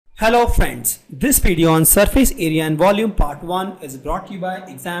Hello friends, this video on surface area and volume part 1 is brought to you by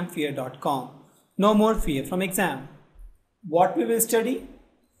examfear.com. No more fear from exam. What we will study?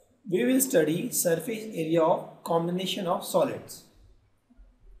 We will study surface area of combination of solids.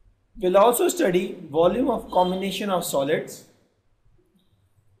 We'll also study volume of combination of solids,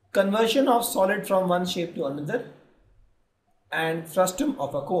 conversion of solid from one shape to another, and frustum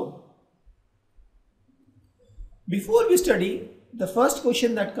of a cone. Before we study, the first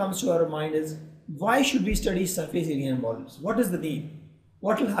question that comes to our mind is, why should we study surface area and volumes? What is the need?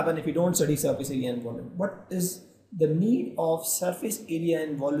 What will happen if we don't study surface area and volume? What is the need of surface area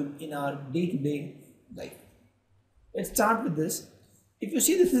and volume in our day-to-day life? Let's start with this. If you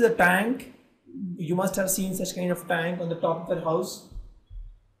see, this is a tank. You must have seen such kind of tank on the top of your house.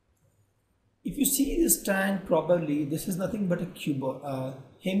 If you see this tank properly, this is nothing but a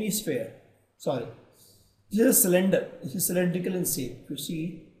hemisphere. Sorry. This is a cylinder. This is cylindrical in shape. You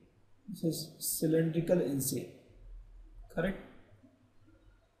see, this is cylindrical in shape. Correct?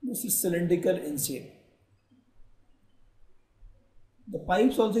 This is cylindrical in shape. The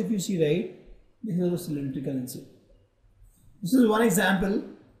pipes also, if you see, right, this is also cylindrical in shape. This is one example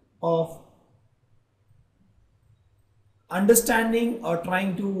of understanding or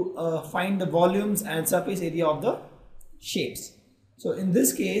trying to find the volumes and surface area of the shapes. So in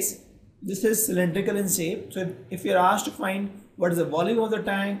this case, this is cylindrical in shape. So if you are asked to find what is the volume of the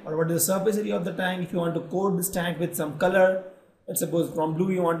tank or what is the surface area of the tank, if you want to coat this tank with some color, let's suppose from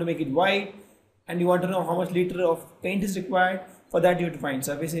blue you want to make it white, and you want to know how much liter of paint is required, for that you have to find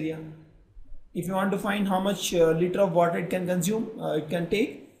surface area. If you want to find how much liter of water it can consume, it can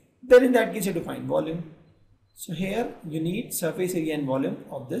take, then in that case you have to find volume. So here you need surface area and volume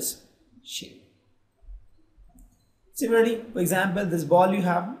of this shape. Similarly, for example, this ball you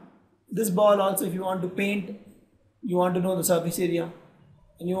have. This ball also, if you want to paint, you want to know the surface area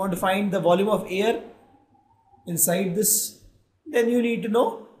and you want to find the volume of air inside this, then you need to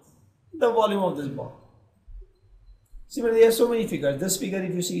know the volume of this ball. Similarly, there are so many figures. This figure,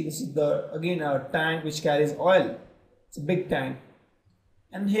 if you see, this is again a tank which carries oil. It's a big tank.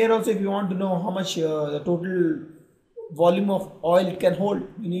 And here also, if you want to know how much the total volume of oil it can hold,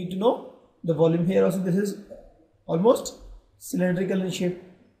 you need to know the volume. Here also, this is almost cylindrical in shape.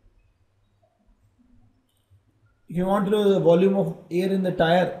 If you want to know the volume of air in the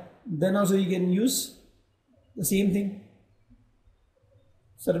tire, then also you can use the same thing.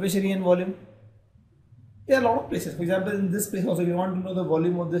 Surface area and volume. There are a lot of places. For example, in this place also, if you want to know the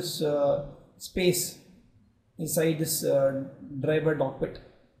volume of this space inside this driver cockpit.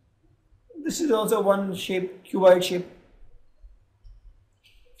 This is also one shape, cuboid shape.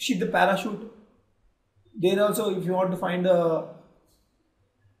 See the parachute. There also, if you want to find the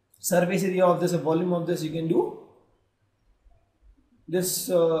surface area of this, a volume of this, you can do. This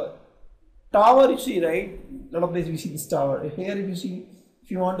tower, you see, right? A lot of places we see this tower. Here, if you see, if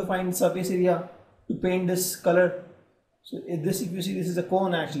you want to find surface area to paint this color, so this, if you see, this is a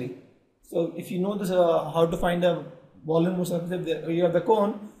cone actually. So if you know this, how to find the volume or surface area of the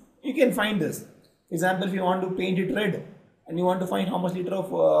cone, you can find this. For example, if you want to paint it red and you want to find how much liter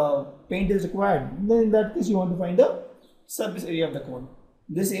of paint is required, then in that case you want to find the surface area of the cone.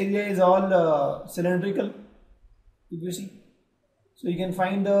 This area is all cylindrical, if you see. So you can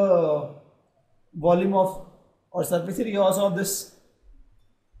find the volume of or surface area also of this.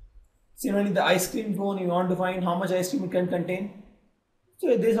 Similarly, the ice cream cone, you want to find how much ice cream it can contain.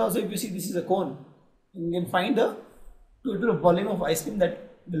 So this also, if you see, this is a cone. You can find the total volume of ice cream that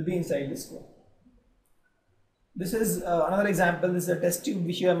will be inside this cone. This is another example. This is a test tube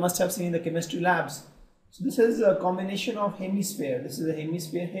which you must have seen in the chemistry labs. So this is a combination of hemisphere. This is a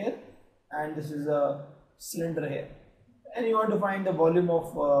hemisphere here and this is a cylinder here. And you want to find the volume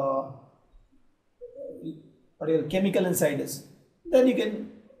of chemical inside this. Then you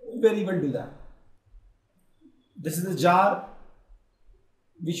can very well do that. This is a jar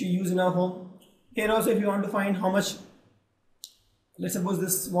which you use in our home. Here also, if you want to find how much, let's suppose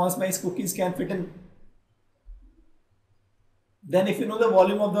this small spice cookies can fit in. Then if you know the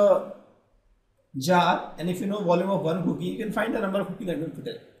volume of the jar and if you know volume of one cookie, you can find the number of cookies that will fit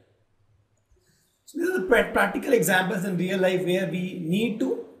in. So these are the practical examples in real life where we need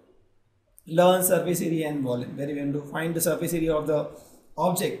to learn surface area and volume, where we want to find the surface area of the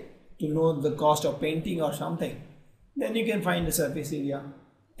object to know the cost of painting or something. Then you can find the surface area.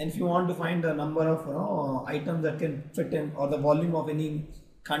 And if you want to find the number of items that can fit in or the volume of any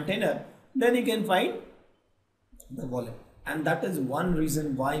container, then you can find the volume. And that is one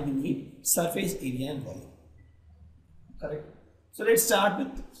reason why we need surface area and volume. Correct? So let's start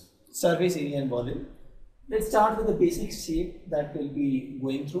with surface area and volume. Let's start with the basic shape that we'll be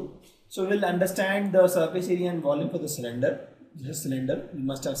going through. So we'll understand the surface area and volume for the cylinder. This is cylinder. You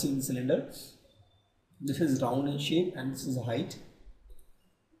must have seen the cylinder. This is round in shape and this is the height.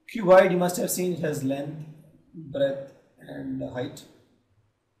 Cuboid, you must have seen, it has length, breadth and height.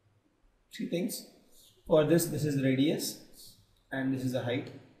 Three things. For this is radius and this is the height.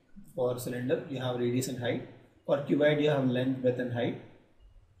 For cylinder you have radius and height. For cuboid you have length, breadth and height.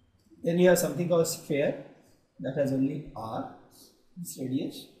 Then you have something called sphere that has only r, this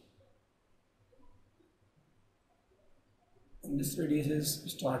radius. And this radius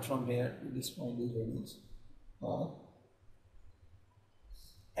is start from here to this point is radius r.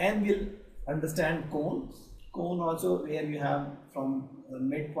 And we'll understand cone. Cone also where you have from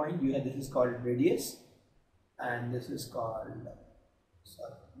midpoint you have, this is called radius and this is called,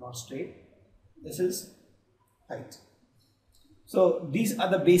 sorry, not straight, this is height. So these are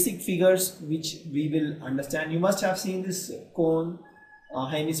the basic figures which we will understand. You must have seen this cone,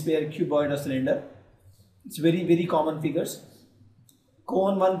 hemisphere, cuboid or cylinder. It's very common figures.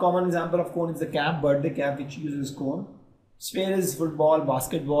 Cone, one common example of cone is the cap, birthday cap, which uses cone. Sphere is football,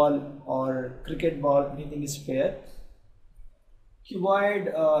 basketball or cricket ball, anything is sphere.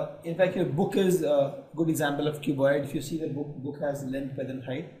 Cuboid, in fact your book is a good example of cuboid. If you see the book has length, breadth and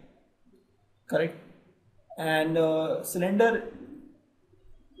height, correct? And cylinder,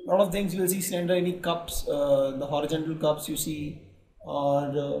 a lot of things you will see cylinder, any cups, the horizontal cups you see,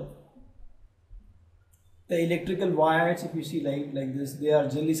 or the electrical wires, if you see like this, they are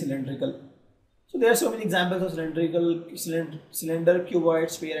generally cylindrical. So there are so many examples of cylindrical, cylinder,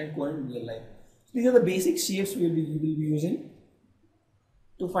 cuboid, sphere and cone in real life. These are the basic shapes we will be using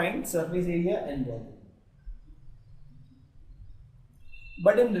to find surface area and volume.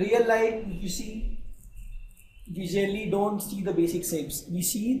 But in real life, if you see, we generally don't see the basic shapes. We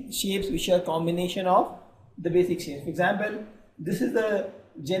see shapes which are combination of the basic shapes. For example, this is the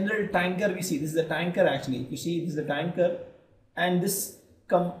general tanker we see. This is the tanker actually. If you see, this is the tanker and this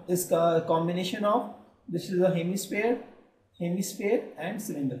is a combination of, this is a hemisphere and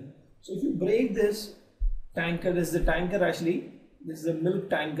cylinder. So if you break this tanker, this is the tanker actually, this is a milk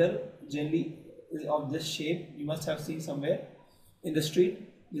tanker generally is of this shape. You must have seen somewhere in the street.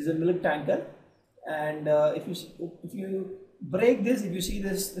 This is a milk tanker, and if you break this, if you see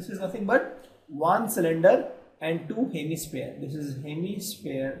this is nothing but one cylinder and two hemisphere. This is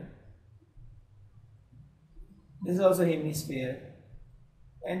hemisphere, this is also hemisphere,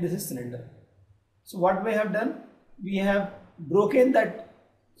 and this is cylinder. So what we have done, we have broken that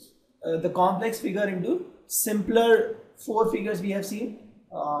the complex figure into simpler four figures we have seen: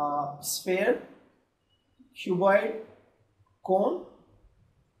 sphere, cuboid, cone,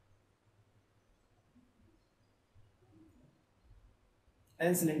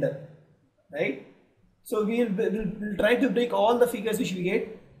 and cylinder, right? So we'll try to break all the figures which we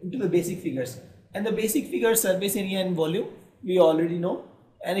get into the basic figures, and the basic figures, surface area and volume, we already know,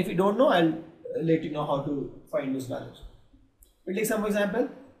 and if you don't know, I'll let you know how to find those values. We'll take some example.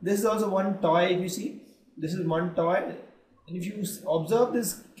 This is also one toy. If you see, this is one toy, and if you observe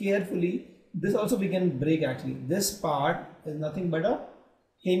this carefully, this also we can break actually. This part is nothing but a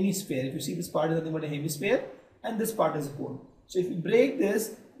hemisphere. If you see, this part is nothing but a hemisphere and this part is a cone. So if you break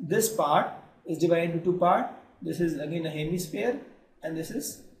this, this part is divided into two parts. This is again a hemisphere and this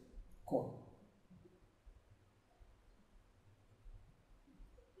is cone.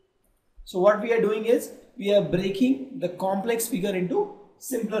 So what we are doing is, we are breaking the complex figure into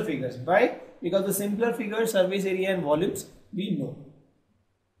simpler figures. Why? Because the simpler figures, surface area and volumes, we know.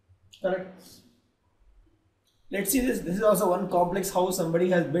 Correct? Let's see this. This is also one complex house. Somebody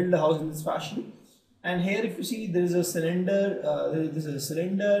has built a house in this fashion. And here if you see, there is a cylinder, this is a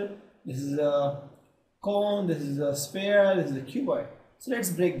cylinder, this is a cone, this is a sphere, this is a cuboid. So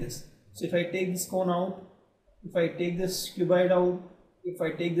let's break this. So if I take this cone out, if I take this cuboid out, if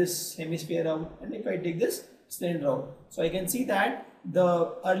I take this hemisphere out, and if I take this cylinder out, so I can see that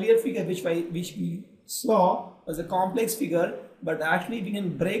the earlier figure which we saw was a complex figure, but actually we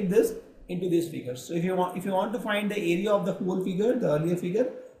can break this into these figures. So if you want to find the area of the whole figure, the earlier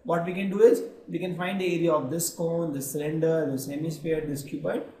figure, what we can do is, we can find the area of this cone, this cylinder, this hemisphere, this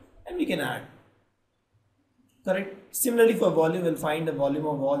cuboid, and we can add. Correct? Similarly for volume, we'll find the volume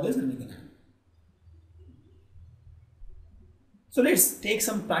of all this and we can add. So let's take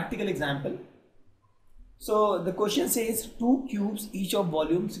some practical example. So the question says two cubes, each of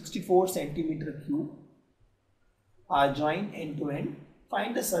volume 64 centimeter cube, are joined end to end.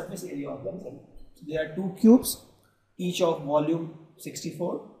 Find the surface area of them. So there are two cubes, each of volume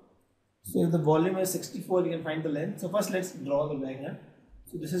 64. So if the volume is 64, you can find the length. So first let's draw the diagram.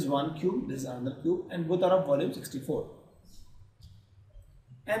 So this is one cube, this is another cube, and both are of volume 64.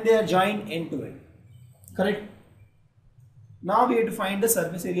 And they are joined end to end. Correct? Now we have to find the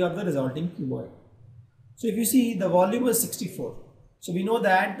surface area of the resulting cuboid. So if you see, the volume is 64. So we know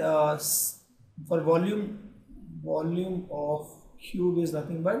that for volume of cube is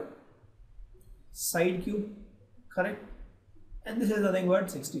nothing but side cube. Correct? And this is nothing but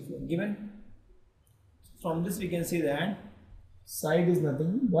 64 given. From this we can see that side is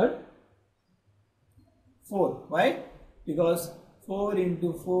nothing but 4. Why? Because 4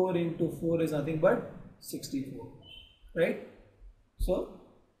 into 4 into 4 is nothing but 64. Right? So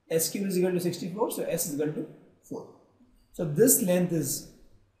S cube is equal to 64. So S is equal to 4. So this length is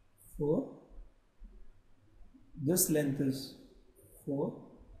 4. This length is 4.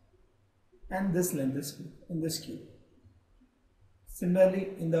 And this length is 4 in this cube.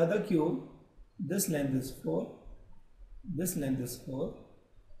 Similarly, in the other cube, this length is 4, this length is 4,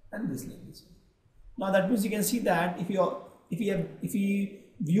 and this length is 4. Now that means you can see that if you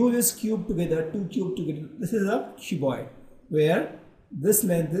view this cube together, two cubes together, this is a cuboid where this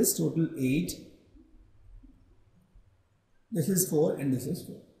length is total 8, this is 4, and this is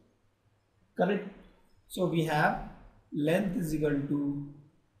 4. Correct? So we have length is equal to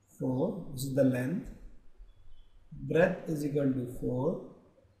 4, this is the length, breadth is equal to 4,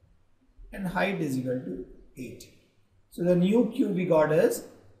 and height is equal to 8. So the new cube we got is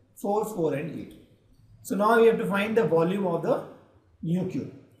 4, 4 and 8. So now we have to find the volume of the new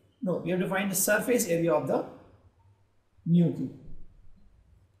cube. No, we have to find the surface area of the new cube.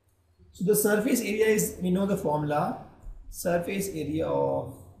 So the surface area is, we know the formula, surface area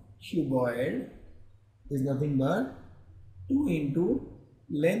of cuboid is nothing but 2 into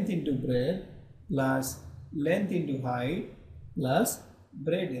length into breadth plus length into height plus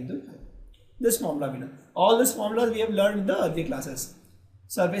breadth into height. This formula we know. All these formulas we have learned in the earlier classes.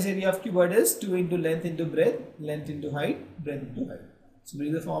 Surface area of cuboid is 2 into length into breadth, length into height, breadth into height. So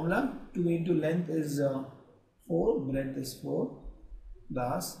we the formula, 2 into length is 4, breadth is 4,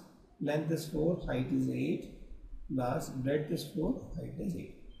 plus length is 4, height is 8, plus breadth is 4, height is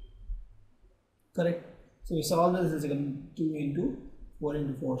 8. Correct? So we solve this as 2 into 4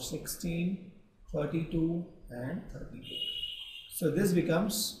 into 4, 16, 32 and 32. So this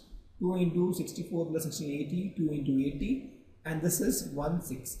becomes 2 into 64 plus 16, 80, 2 into 80, and this is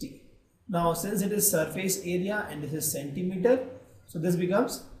 160. Now since it is surface area and this is centimeter, so this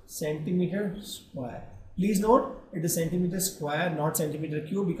becomes centimeter square. Please note it is centimeter square, not centimeter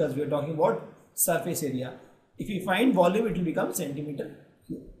cube, because we are talking about surface area. If you find volume, it will become centimeter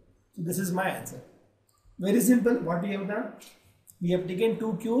cube. So this is my answer. Very simple. What we have done? We have taken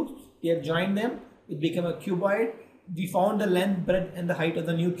two cubes, we have joined them, it became a cuboid. We found the length, breadth and the height of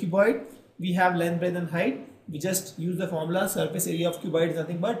the new cuboid. We have length, breadth and height. We just use the formula, surface area of cuboid is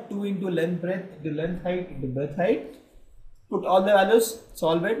nothing but 2 into length, breadth into length, height into breadth, height. Put all the values,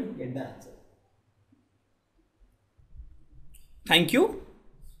 solve it, get the answer. Thank you.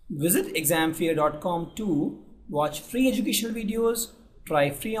 Visit examfear.com to watch free educational videos, try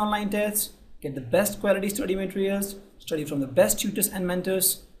free online tests, get the best quality study materials, study from the best tutors and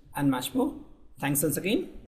mentors, and much more. Thanks once again.